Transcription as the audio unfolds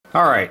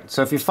Alright,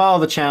 so if you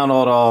follow the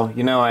channel at all,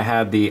 you know I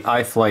had the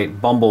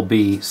iFlight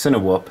Bumblebee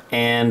Cinewhoop,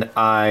 and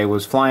I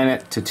was flying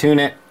it to tune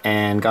it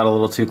and got a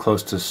little too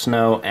close to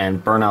snow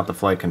and burn out the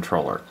flight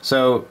controller.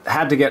 So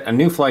had to get a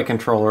new flight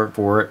controller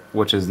for it,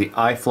 which is the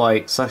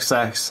iFlight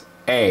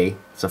SucceX-A.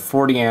 It's a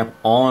 40 amp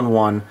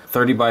all-in-one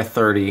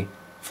 30x30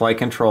 flight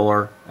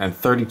controller and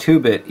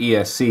 32-bit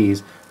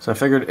ESCs. So I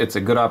figured it's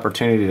a good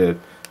opportunity to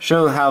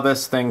show how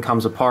this thing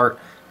comes apart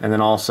and then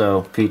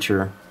also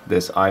feature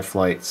this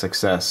iFlight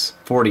Success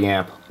 40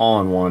 amp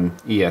all-in-one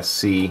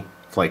ESC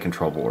flight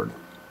control board.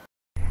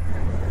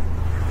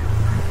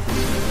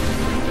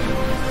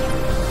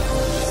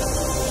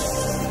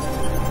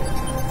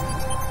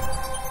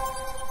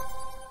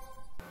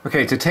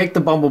 Okay, to take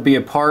the Bumblebee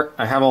apart,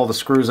 I have all the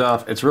screws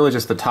off. It's really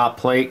just the top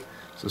plate,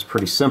 so it's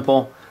pretty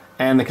simple.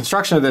 And the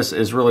construction of this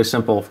is really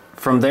simple.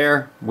 From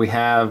there, we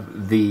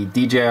have the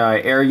DJI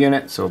air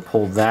unit, so we'll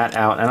pull that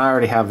out. And I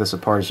already have this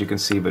apart, as you can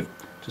see, but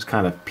just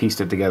kind of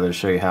pieced it together to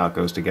show you how it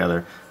goes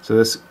together. So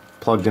this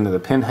plugged into the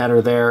pin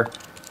header there.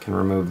 Can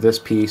remove this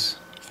piece.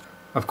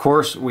 Of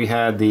course, we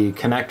had the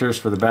connectors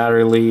for the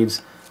battery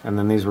leads, and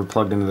then these were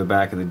plugged into the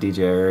back of the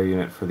DJI air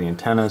unit for the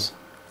antennas.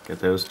 Get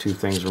those two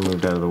things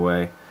removed out of the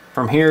way.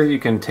 From here, you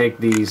can take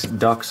these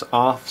ducts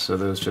off, so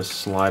those just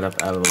slide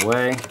up out of the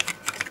way.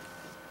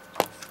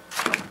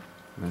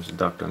 There's a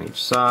duct on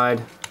each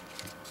side.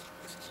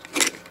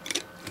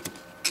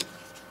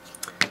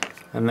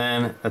 And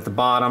then at the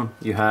bottom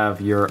you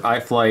have your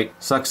iFlight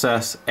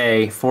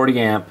SucceX-A 40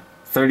 amp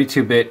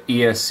 32-bit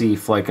ESC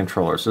flight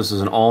controller. So this is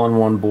an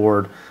all-in-one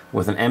board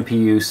with an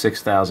MPU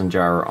 6000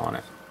 gyro on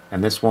it.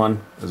 And this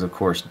one is of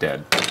course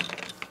dead.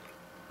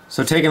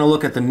 So taking a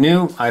look at the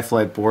new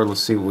iFlight board,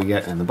 let's see what we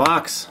get in the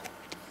box.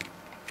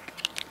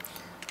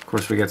 Of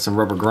course we get some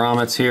rubber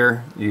grommets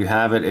here. You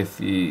have it if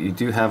you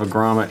do have a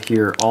grommet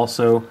here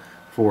also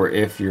for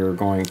if you're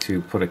going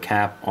to put a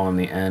cap on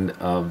the end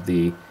of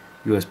the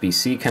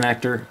USB-C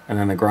connector, and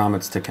then the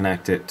grommets to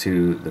connect it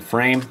to the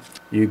frame.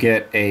 You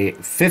get a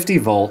 50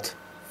 volt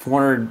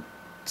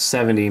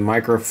 470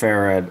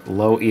 microfarad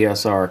low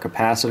ESR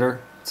capacitor.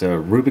 It's a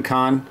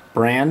Rubicon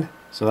brand,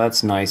 so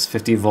that's nice.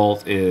 50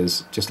 volt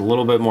is just a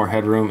little bit more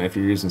headroom if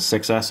you're using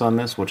 6S on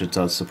this, which it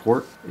does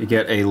support. You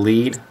get a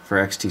lead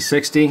for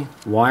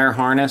XT60, wire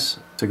harness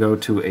to go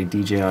to a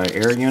DJI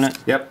air unit.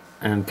 Yep,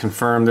 and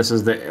confirm this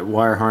is the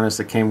wire harness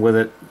that came with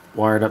it,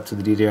 wired up to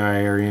the DJI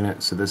air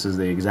unit. So this is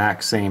the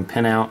exact same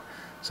pinout,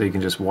 so you can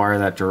just wire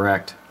that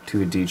direct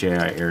to a DJI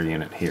air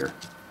unit here.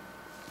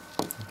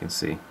 You can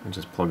see it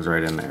just plugs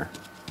right in there.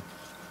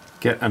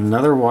 Get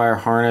another wire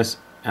harness,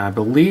 and I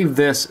believe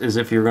this is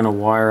if you're going to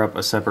wire up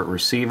a separate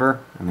receiver,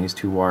 and these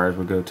two wires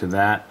would go to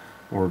that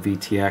or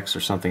VTX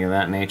or something of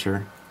that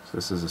nature. So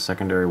this is a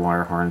secondary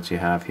wire harness you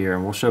have here,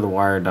 and we'll show the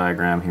wire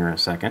diagram here in a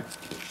second.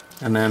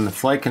 And then the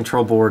flight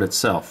control board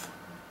itself.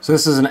 So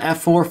this is an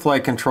F4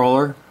 flight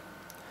controller.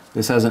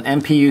 This has an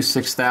MPU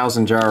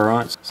 6000 gyro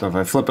on it. So if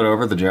I flip it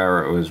over, the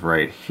gyro is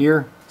right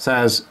here. This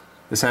has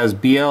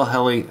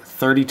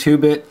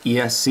BLHeli-32 bit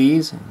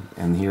ESCs,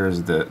 and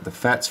here's the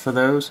FETs for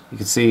those. You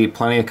can see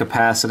plenty of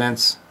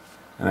capacitance,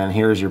 and then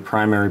here's your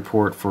primary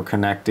port for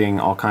connecting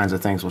all kinds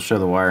of things. We'll show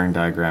the wiring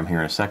diagram here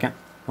in a second.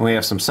 And we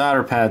have some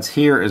solder pads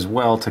here as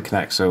well to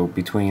connect. So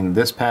between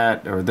this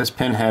pad or this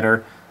pin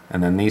header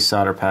and then these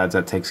solder pads,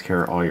 that takes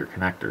care of all your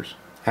connectors.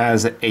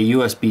 Has a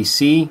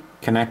USB-C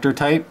connector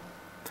type.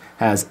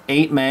 Has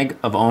 8 meg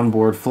of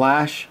onboard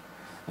flash,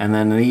 and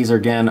then these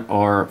again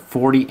are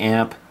 40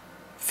 amp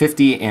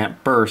 50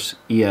 amp burst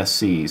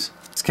ESCs.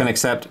 This can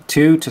accept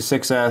 2 to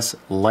 6S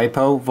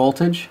LiPo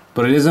voltage,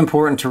 but it is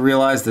important to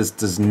realize this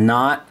does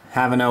not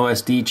have an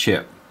OSD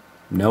chip.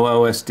 No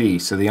OSD,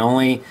 so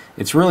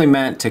it's really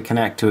meant to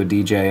connect to a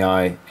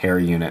DJI air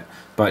unit,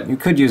 but you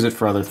could use it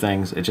for other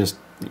things. It just,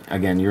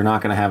 again, you're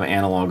not going to have an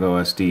analog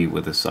OSD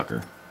with this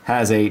sucker.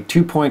 Has a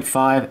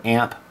 2.5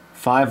 amp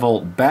 5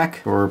 volt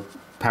BEC for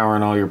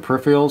powering all your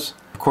peripherals.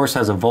 Of course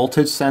has a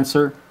voltage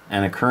sensor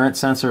and a current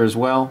sensor as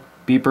well.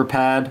 Beeper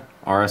pad,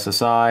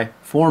 RSSI,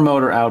 4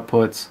 motor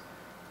outputs,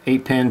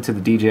 8 pin to the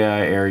DJI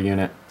air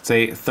unit. It's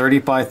a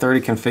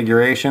 30x30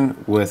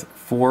 configuration with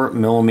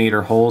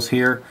 4mm holes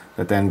here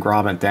that then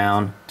grommet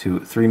down to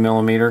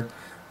 3mm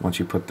once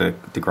you put the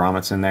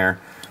grommets in there.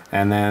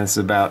 And then it's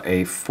about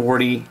a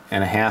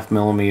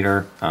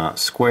 40.5mm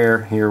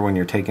square here when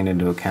you're taking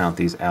into account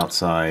these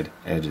outside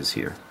edges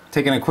here.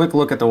 Taking a quick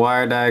look at the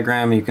wire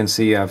diagram, you can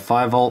see a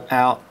 5 volt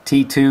out,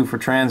 T2 for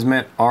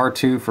transmit,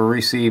 R2 for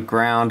receive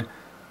ground,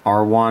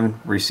 R1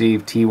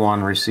 receive,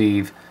 T1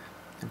 receive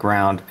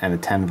ground, and a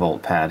 10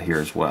 volt pad here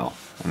as well.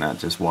 And that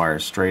just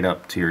wires straight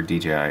up to your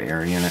DJI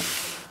air unit.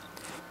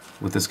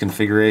 With this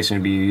configuration,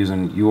 you'll be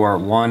using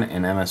UART1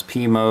 in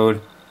MSP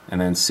mode, and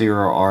then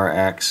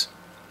 0RX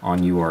on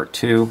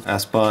UART2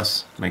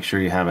 S-Bus. Make sure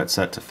you have it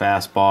set to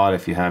fastbaud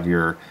if you have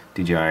your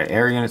DJI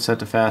air unit set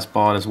to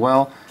fastbaud as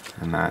well.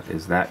 And that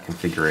is that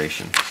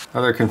configuration.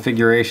 Other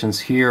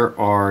configurations here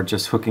are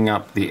just hooking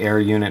up the air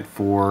unit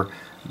for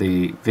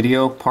the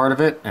video part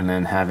of it, and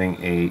then having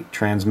a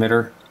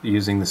transmitter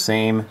using the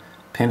same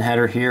pin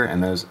header here,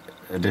 and those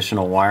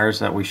additional wires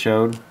that we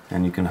showed,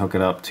 and you can hook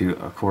it up to,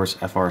 of course,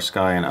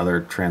 FR-Sky and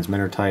other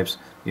transmitter types.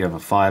 You have a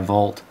 5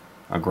 volt,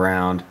 a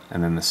ground,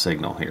 and then the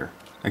signal here.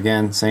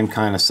 Again, same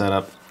kind of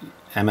setup,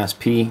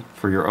 MSP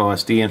for your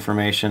OSD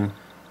information,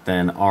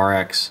 then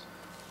RX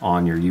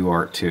on your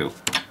UART2.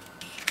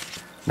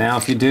 Now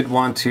if you did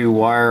want to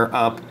wire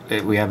up,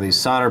 we have these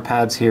solder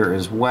pads here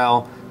as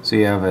well. So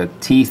you have a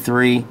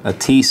T3, a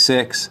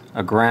T6,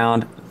 a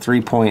ground,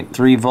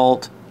 3.3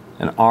 volt,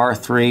 an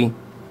R3,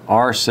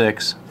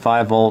 R6,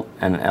 5 volt,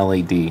 and an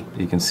LED.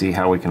 You can see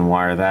how we can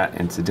wire that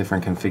into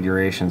different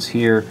configurations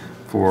here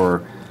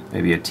for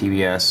maybe a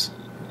TBS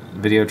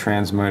video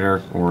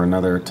transmitter or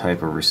another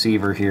type of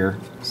receiver here.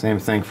 Same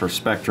thing for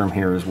Spectrum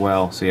here as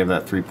well. So you have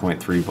that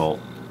 3.3 volt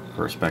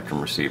for a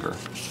Spectrum receiver.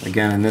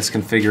 Again, in this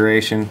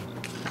configuration,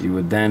 you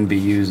would then be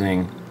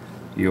using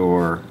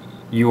your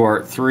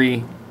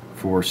UART3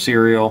 for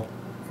serial,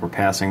 for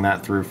passing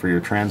that through for your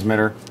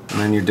transmitter, and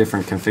then your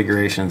different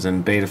configurations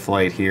in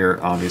Betaflight here,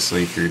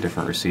 obviously for your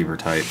different receiver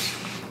types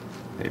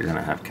that you're going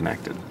to have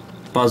connected.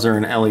 Buzzer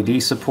and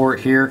LED support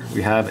here.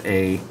 We have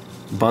a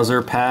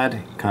buzzer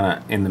pad kind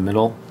of in the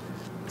middle,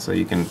 so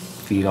you can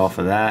feed off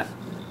of that.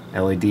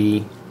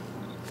 LED,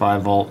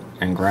 5 volt,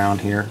 and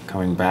ground here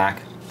coming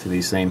back to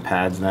these same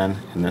pads then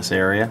in this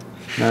area.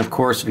 And of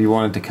course, if you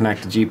wanted to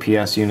connect the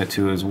GPS unit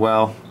to as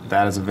well,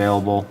 that is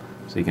available.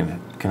 So you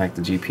can connect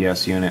the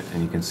GPS unit,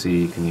 and you can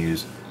see you can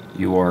use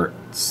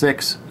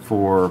UART6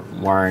 for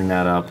wiring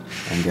that up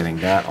and getting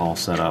that all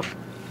set up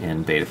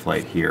in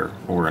Betaflight here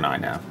or in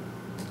iNav.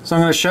 So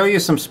I'm going to show you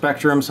some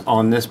Spectrums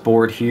on this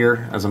board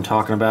here as I'm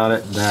talking about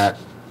it that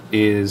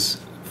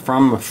is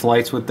from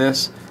flights with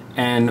this.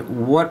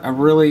 And what I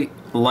really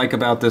like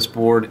about this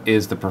board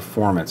is the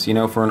performance. You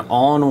know, for an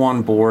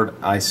all-in-one board,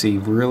 I see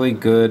really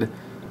good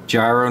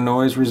gyro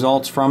noise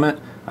results from it.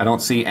 I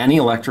don't see any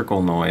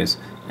electrical noise,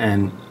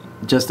 and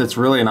just it's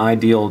really an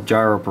ideal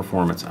gyro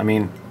performance. I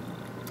mean,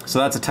 so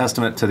that's a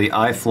testament to the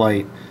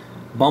iFlight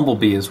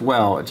Bumblebee as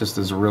well. It just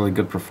is a really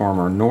good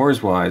performer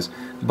noise-wise,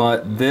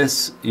 but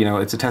this, you know,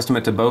 it's a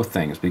testament to both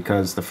things,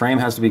 because the frame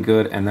has to be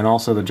good, and then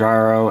also the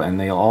gyro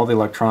and all the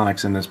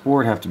electronics in this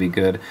board have to be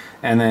good.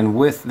 And then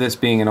with this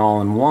being an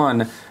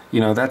all-in-one,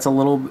 you know, that's a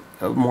little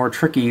more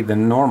tricky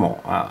than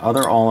normal.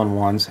 Other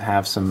all-in-ones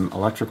have some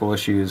electrical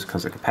issues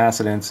because of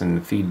capacitance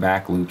and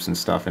feedback loops and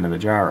stuff into the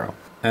gyro.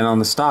 And on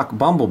the stock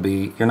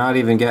Bumblebee, you're not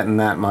even getting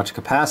that much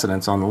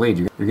capacitance on the lead.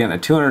 You're getting a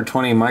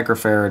 220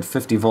 microfarad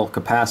 50 volt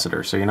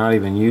capacitor, so you're not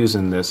even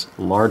using this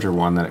larger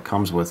one that it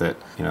comes with it.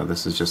 You know,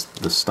 this is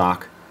just the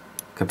stock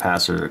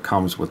capacitor that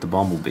comes with the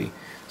Bumblebee.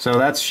 So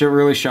that's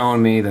really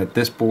showing me that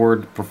this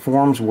board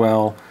performs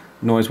well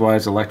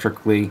noise-wise,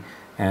 electrically,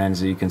 and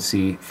as you can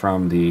see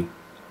from the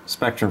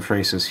Spectrum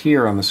traces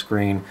here on the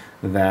screen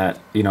that,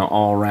 you know,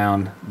 all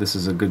around this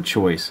is a good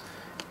choice.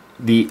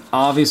 The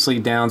obviously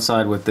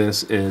downside with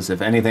this is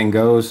if anything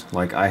goes,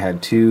 like I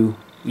had 2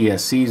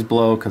 ESCs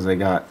blow because they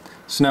got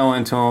snow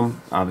into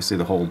them, obviously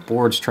the whole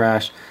board's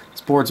trashed.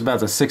 This board's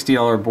about a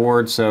 $60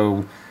 board,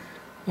 so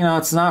you know,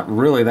 it's not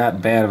really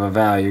that bad of a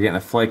value. You're getting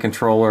a flight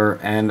controller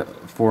and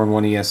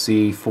 4-in-1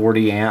 ESC,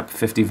 40 amp,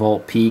 50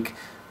 volt peak,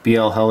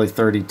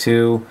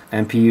 BLHeli-32,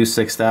 NPU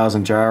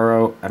 6000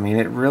 gyro. I mean,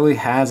 it really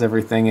has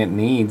everything it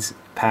needs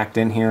packed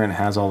in here, and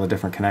has all the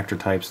different connector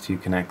types to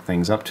connect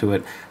things up to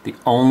it. The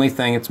only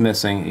thing it's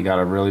missing, you got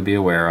to really be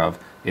aware of,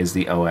 is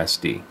the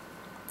OSD.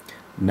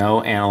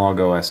 No analog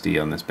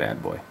OSD on this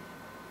bad boy.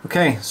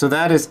 Okay, so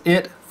that is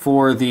it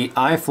for the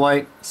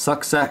iFlight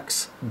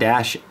SucceX-A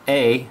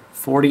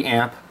 40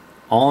 amp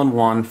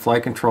all-in-one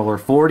flight controller,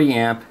 40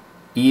 amp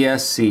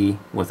ESC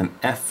with an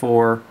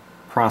F4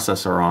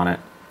 processor on it.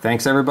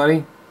 Thanks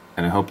everybody,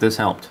 and I hope this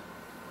helped.